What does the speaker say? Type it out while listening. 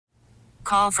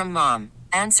call from mom.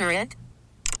 Answer it.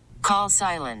 Call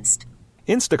silenced.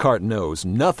 Instacart knows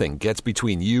nothing gets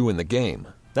between you and the game.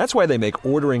 That's why they make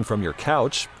ordering from your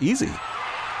couch easy.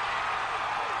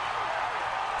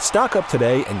 Stock up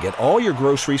today and get all your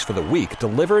groceries for the week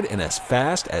delivered in as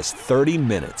fast as 30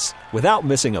 minutes without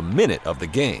missing a minute of the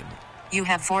game. You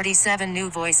have 47 new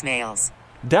voicemails.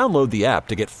 Download the app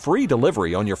to get free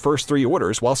delivery on your first 3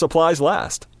 orders while supplies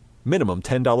last. Minimum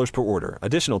 $10 per order.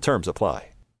 Additional terms apply.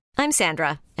 I'm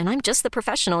Sandra, and I'm just the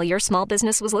professional your small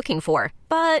business was looking for.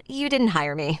 But you didn't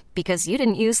hire me because you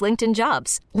didn't use LinkedIn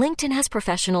Jobs. LinkedIn has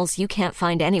professionals you can't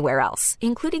find anywhere else,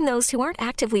 including those who aren't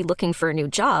actively looking for a new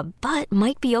job, but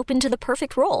might be open to the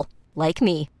perfect role, like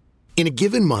me. In a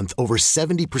given month, over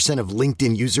 70% of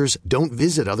LinkedIn users don't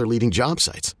visit other leading job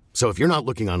sites. So if you're not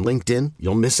looking on LinkedIn,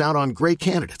 you'll miss out on great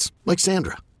candidates like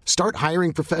Sandra. Start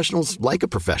hiring professionals like a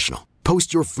professional.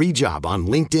 Post your free job on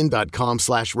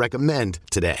linkedin.com/recommend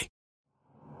today.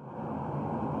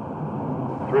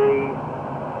 3,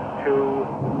 2,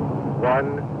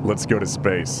 1. Let's go to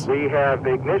space. We have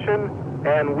ignition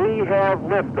and we have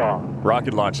liftoff.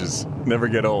 Rocket launches never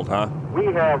get old, huh? We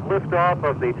have liftoff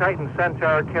of the Titan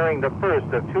Centaur carrying the first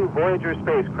of 2 Voyager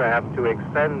spacecraft to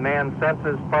extend man's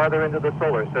senses farther into the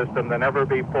solar system than ever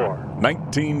before.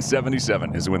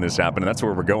 1977 is when this happened, and that's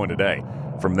where we're going today.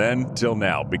 From then till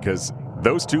now, because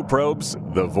those 2 probes,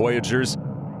 the Voyagers,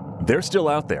 they're still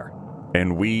out there,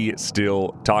 and we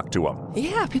still talk to them.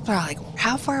 Yeah, people are like,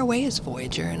 how far away is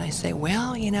Voyager? And I say,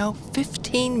 well,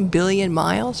 15 billion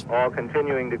miles. All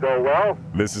continuing to go well.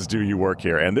 This is Do You Work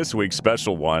Here? And this week's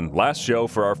special one, last show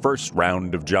for our first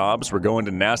round of jobs, we're going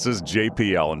to NASA's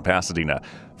JPL in Pasadena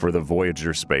for the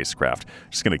Voyager spacecraft.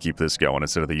 Just going to keep this going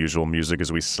instead of the usual music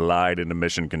as we slide into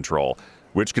mission control,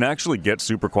 which can actually get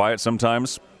super quiet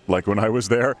sometimes, like when I was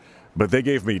there. But they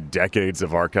gave me decades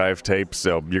of archive tape,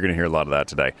 so you're going to hear a lot of that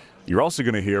today. You're also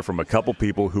going to hear from a couple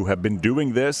people who have been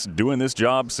doing this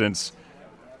job since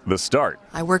the start.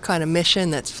 I work on a mission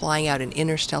that's flying out in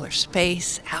interstellar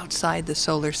space, outside the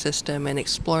solar system, and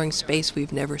exploring space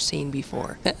we've never seen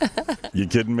before. You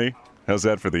kidding me? How's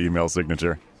that for the email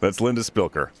signature? That's Linda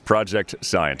Spilker, project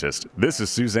scientist. This is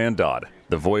Suzanne Dodd,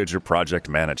 the Voyager project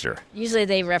manager. Usually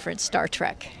they reference Star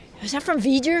Trek. Is that from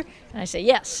Voyager? And I say,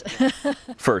 yes.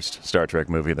 First Star Trek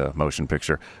movie, the motion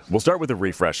picture. We'll start with a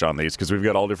refresh on these because we've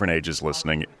got all different ages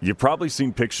listening. You've probably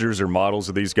seen pictures or models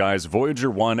of these guys, Voyager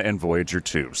 1 and Voyager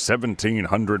 2.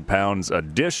 1,700 pounds, a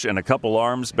dish and a couple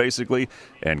arms, basically,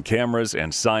 and cameras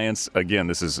and science. Again,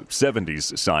 this is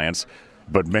 70s science,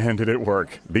 but man, did it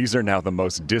work. These are now the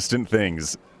most distant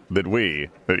things that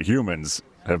humans,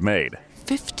 have made.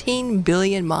 15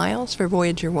 billion miles for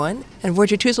Voyager 1, and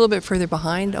Voyager 2 is a little bit further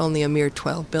behind, only a mere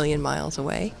 12 billion miles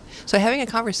away. So having a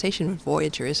conversation with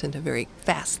Voyager isn't a very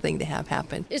fast thing to have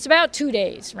happen. It's about 2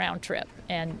 days round trip,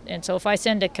 and so if I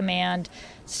send a command,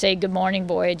 say good morning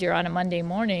Voyager on a Monday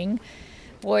morning,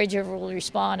 Voyager will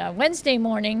respond on Wednesday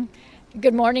morning,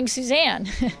 good morning Suzanne,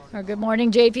 or good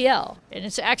morning JPL. And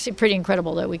it's actually pretty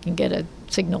incredible that we can get a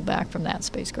signal back from that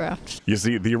spacecraft. You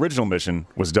see, the original mission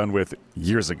was done with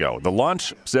years ago. The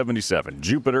launch, 77,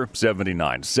 Jupiter,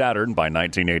 79, Saturn by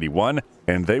 1981,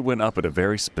 and they went up at a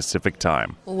very specific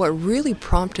time. Well, what really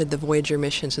prompted the Voyager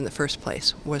missions in the first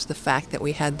place was the fact that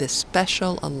we had this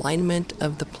special alignment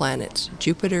of the planets,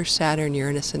 Jupiter, Saturn,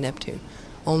 Uranus, and Neptune.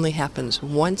 Only happens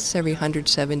once every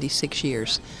 176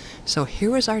 years. So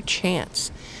here was our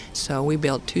chance. So we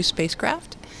built 2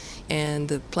 spacecraft, and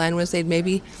the plan was they'd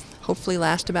maybe hopefully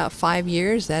last about 5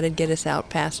 years. That'd get us out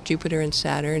past Jupiter and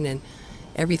Saturn, and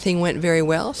everything went very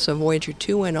well. So Voyager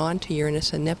 2 went on to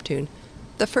Uranus and Neptune,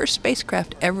 the first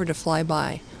spacecraft ever to fly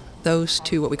by those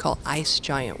 2 what we call ice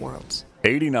giant worlds.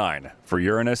 89 for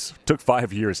Uranus. Took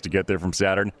 5 years to get there from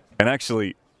Saturn. And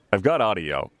actually, I've got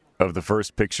audio of the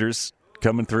first pictures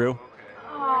coming through.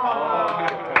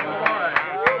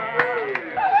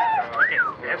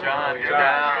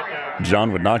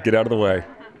 John would not get out of the way.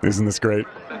 Isn't this great?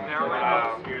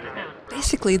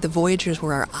 Basically, the Voyagers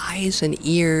were our eyes and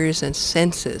ears and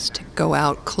senses to go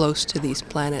out close to these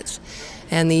planets.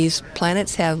 And these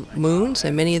planets have moons,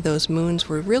 and many of those moons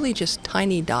were really just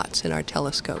tiny dots in our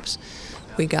telescopes.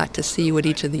 We got to see what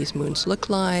each of these moons look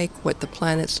like, what the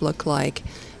planets look like,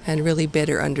 and really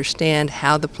better understand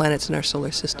how the planets in our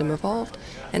solar system evolved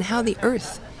and how the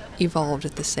Earth evolved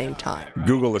at the same time.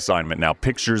 Google assignment now,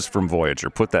 pictures from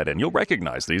Voyager. Put that in. You'll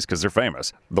recognize these because they're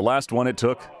famous. The last one it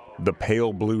took, the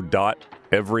pale blue dot,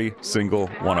 every single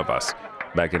one of us.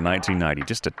 Back in 1990,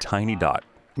 just a tiny dot.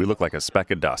 We look like a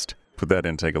speck of dust. Put that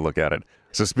in, take a look at it.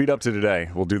 So speed up to today.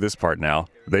 We'll do this part now.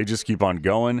 They just keep on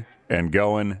going and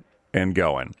going and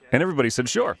going. And everybody said,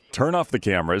 sure, turn off the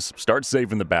cameras, start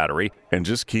saving the battery, and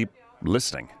just keep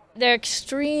listening. They're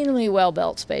extremely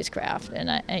well-built spacecraft, and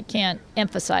I can't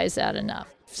emphasize that enough.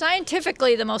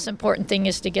 Scientifically, the most important thing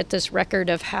is to get this record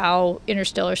of how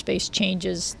interstellar space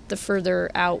changes the further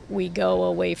out we go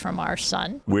away from our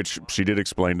sun. Which she did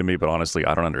explain to me, but honestly,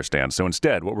 I don't understand. So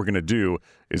instead, what we're going to do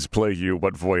is play you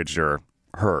what Voyager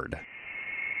heard.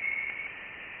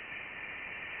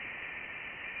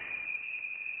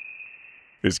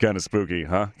 It's kind of spooky,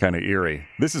 huh? Kind of eerie.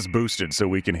 This is boosted so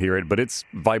we can hear it, but it's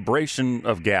vibration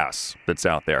of gas that's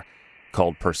out there,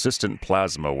 called persistent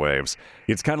plasma waves.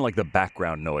 It's kind of like the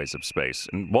background noise of space.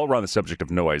 And while we're on the subject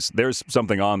of noise, there's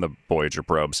something on the Voyager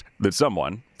probes that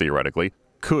someone, theoretically,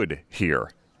 could hear,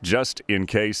 just in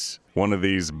case one of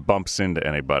these bumps into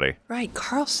anybody. Right.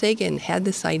 Carl Sagan had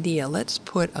this idea. Let's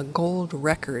put a gold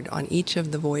record on each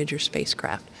of the Voyager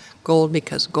spacecraft. Gold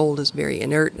because gold is very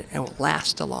inert and will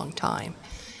last a long time.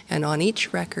 And on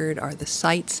each record are the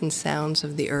sights and sounds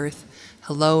of the Earth,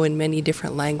 hello in many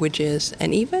different languages,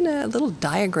 and even a little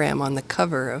diagram on the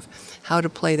cover of how to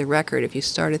play the record. If you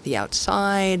start at the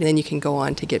outside, and then you can go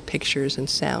on to get pictures and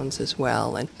sounds as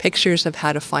well, and pictures of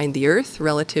how to find the Earth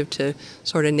relative to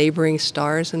sort of neighboring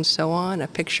stars and so on, a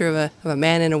picture of a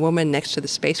man and a woman next to the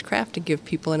spacecraft to give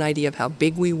people an idea of how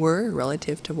big we were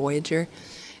relative to Voyager.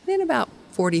 And in about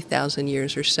 40,000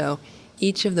 years or so,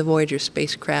 each of the Voyager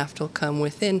spacecraft will come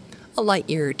within a light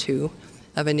year or two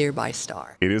of a nearby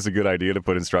star. It is a good idea to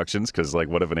put instructions, because like,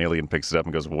 what if an alien picks it up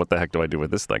and goes, well, what the heck do I do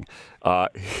with this thing?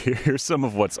 Here's some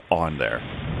of what's on there.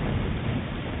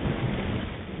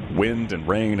 Wind and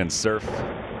rain and surf.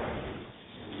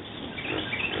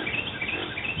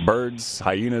 Birds,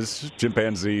 hyenas,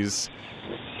 chimpanzees.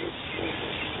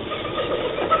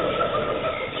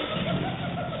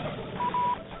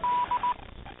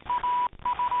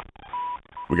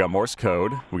 We got Morse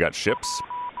code. We got ships.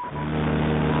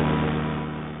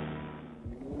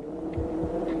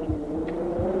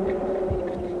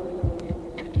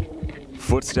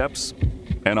 Footsteps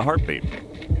and a heartbeat.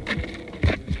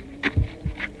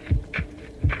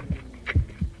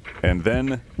 And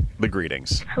then the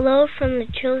greetings. Hello from the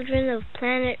children of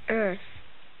planet Earth.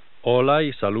 Hola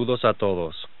y saludos a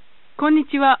todos.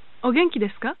 Konnichiwa. O genki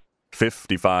desu ka?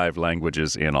 55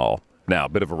 languages in all. Now, a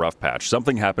bit of a rough patch.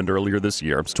 Something happened earlier this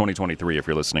year. It's 2023 if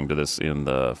you're listening to this in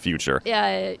the future.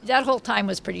 Yeah, that whole time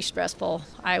was pretty stressful.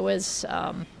 I was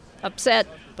upset,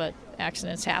 but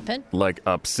accidents happen. Like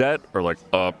upset or like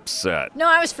upset? No,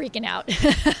 I was freaking out.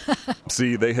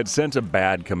 See, they had sent a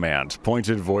bad command,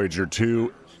 pointed Voyager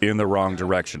 2 in the wrong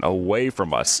direction, away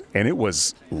from us, and it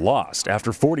was lost.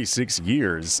 After 46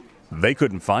 years, they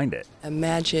couldn't find it.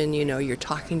 Imagine, you're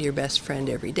talking to your best friend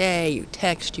every day, you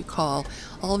text, you call,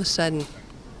 all of a sudden,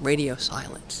 radio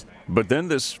silence. But then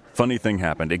this funny thing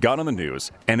happened. It got on the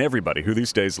news, and everybody who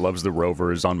these days loves the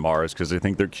rovers on Mars because they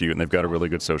think they're cute and they've got a really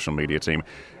good social media team,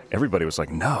 everybody was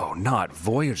like, no, not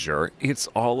Voyager. It's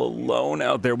all alone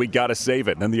out there. We got to save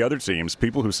it. And then the other teams,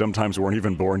 people who sometimes weren't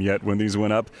even born yet when these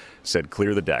went up, said,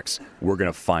 clear the decks. We're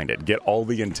going to find it. Get all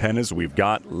the antennas we've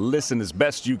got. Listen as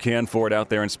best you can for it out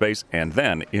there in space. And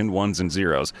then, in ones and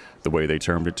zeros, the way they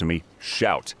termed it to me,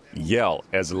 shout. Yell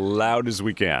as loud as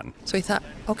we can. So we thought,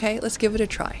 okay, let's give it a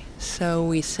try. So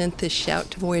we sent this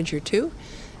shout to Voyager 2,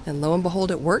 and lo and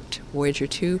behold, it worked. Voyager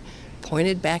 2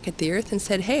 pointed back at the Earth and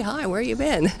said, hey, hi, where you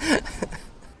been?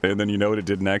 And then you know what it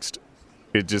did next?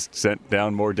 It just sent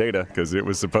down more data because it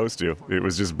was supposed to. It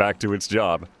was just back to its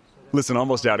job. Listen,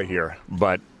 almost out of here,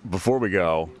 but before we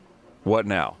go, what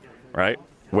now, right?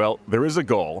 Well, there is a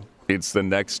goal. It's the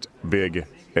next big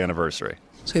anniversary.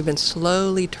 So we've been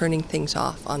slowly turning things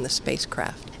off on the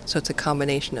spacecraft. So it's a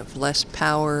combination of less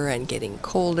power and getting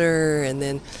colder, and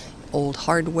then old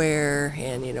hardware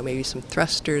and, maybe some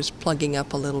thrusters plugging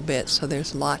up a little bit. So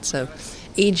there's lots of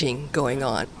aging going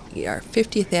on. Our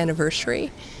 50th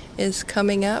anniversary is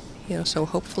coming up, so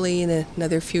hopefully in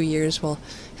another few years we'll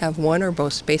have one or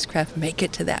both spacecraft make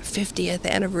it to that 50th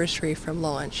anniversary from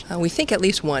launch. We think at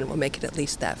least one will make it at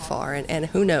least that far, and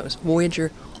who knows,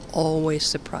 Voyager always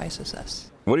surprises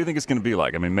us. What do you think it's going to be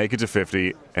like? I mean, make it to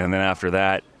 50, and then after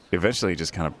that, eventually it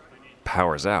just kind of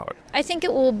powers out. I think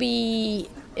it will be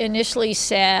initially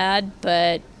sad,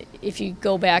 but if you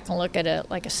go back and look at it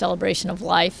like a celebration of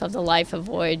life, of the life of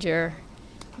Voyager,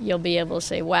 you'll be able to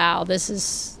say, wow, this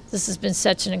has been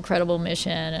such an incredible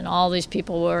mission, and all these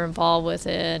people were involved with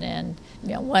it, and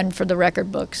one for the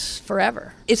record books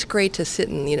forever. It's great to sit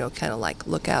and kind of like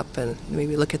look up and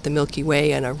maybe look at the Milky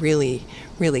Way on a really,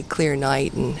 really clear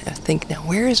night and think, now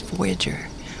where is Voyager?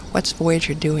 What's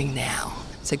Voyager doing now?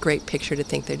 It's a great picture to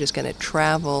think they're just going to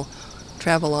travel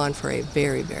on for a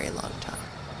very, very long time.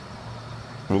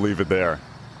 We'll leave it there.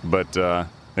 But,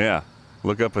 yeah,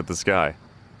 look up at the sky.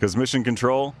 Because Mission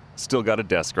Control still got a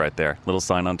desk right there. Little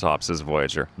sign on top says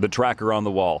Voyager. The tracker on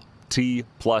the wall. T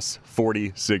plus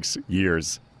 46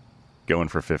 years. Going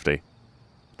for 50.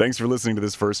 Thanks for listening to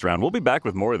this first round. We'll be back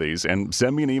with more of these, and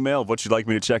send me an email of what you'd like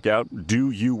me to check out.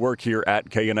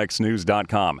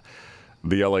 doyouworkhere@knxnews.com.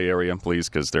 The LA area, please,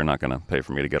 because they're not going to pay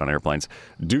for me to get on airplanes.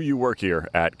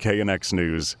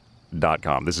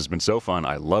 doyouworkhere@knxnews.com. This has been so fun.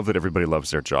 I love that everybody loves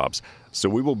their jobs. So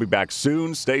we will be back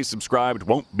soon. Stay subscribed.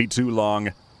 Won't be too long.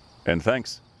 And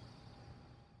thanks.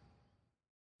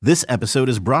 This episode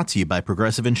is brought to you by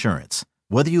Progressive Insurance.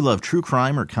 Whether you love true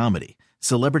crime or comedy,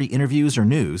 celebrity interviews or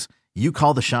news, you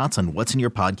call the shots on what's in your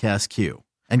podcast queue.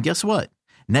 And guess what?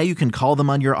 Now you can call them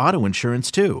on your auto insurance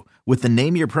too with the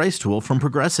Name Your Price tool from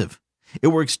Progressive. It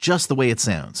works just the way it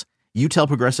sounds. You tell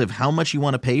Progressive how much you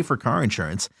want to pay for car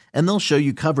insurance, and they'll show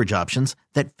you coverage options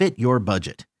that fit your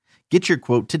budget. Get your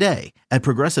quote today at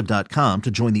Progressive.com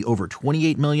to join the over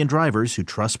 28 million drivers who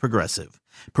trust Progressive.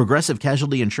 Progressive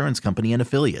Casualty Insurance Company and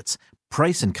Affiliates.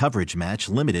 Price and coverage match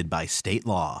limited by state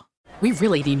law. We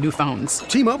really need new phones.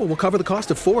 T-Mobile will cover the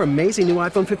cost of 4 amazing new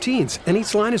iPhone 15s, and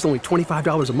each line is only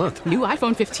 $25 a month. New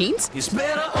iPhone 15s? It's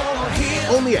better over here.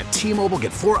 Only at T-Mobile,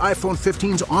 get 4 iPhone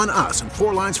 15s on us and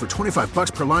 4 lines for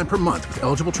 $25 per line per month with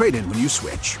eligible trade-in when you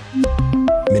switch.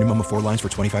 Minimum of 4 lines for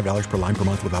 $25 per line per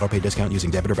month with autopay discount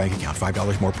using debit or bank account.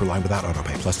 $5 more per line without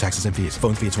autopay, plus taxes and fees.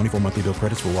 Phone fee at 24 monthly bill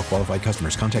credits for well-qualified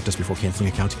customers. Contact us before canceling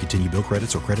account to continue bill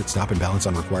credits or credit stop and balance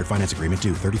on required finance agreement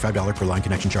due. $35 per line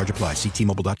connection charge applies. See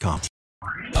T-Mobile.com.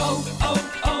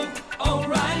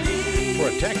 O'Reilly.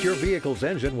 Protect your vehicle's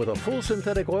engine with a full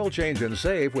synthetic oil change and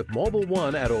save with Mobile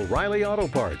One at O'Reilly Auto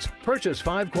Parts. Purchase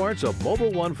 5 quarts of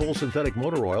Mobile One full synthetic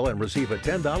motor oil and receive a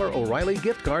 $10 O'Reilly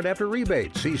gift card after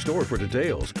rebate. See store for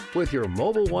details. With your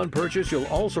Mobile One purchase, you'll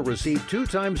also receive 2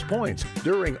 times points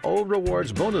during O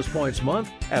Rewards Bonus Points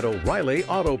Month at O'Reilly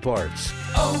Auto Parts.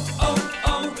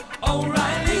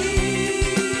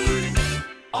 O'Reilly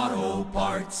Auto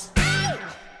Parts.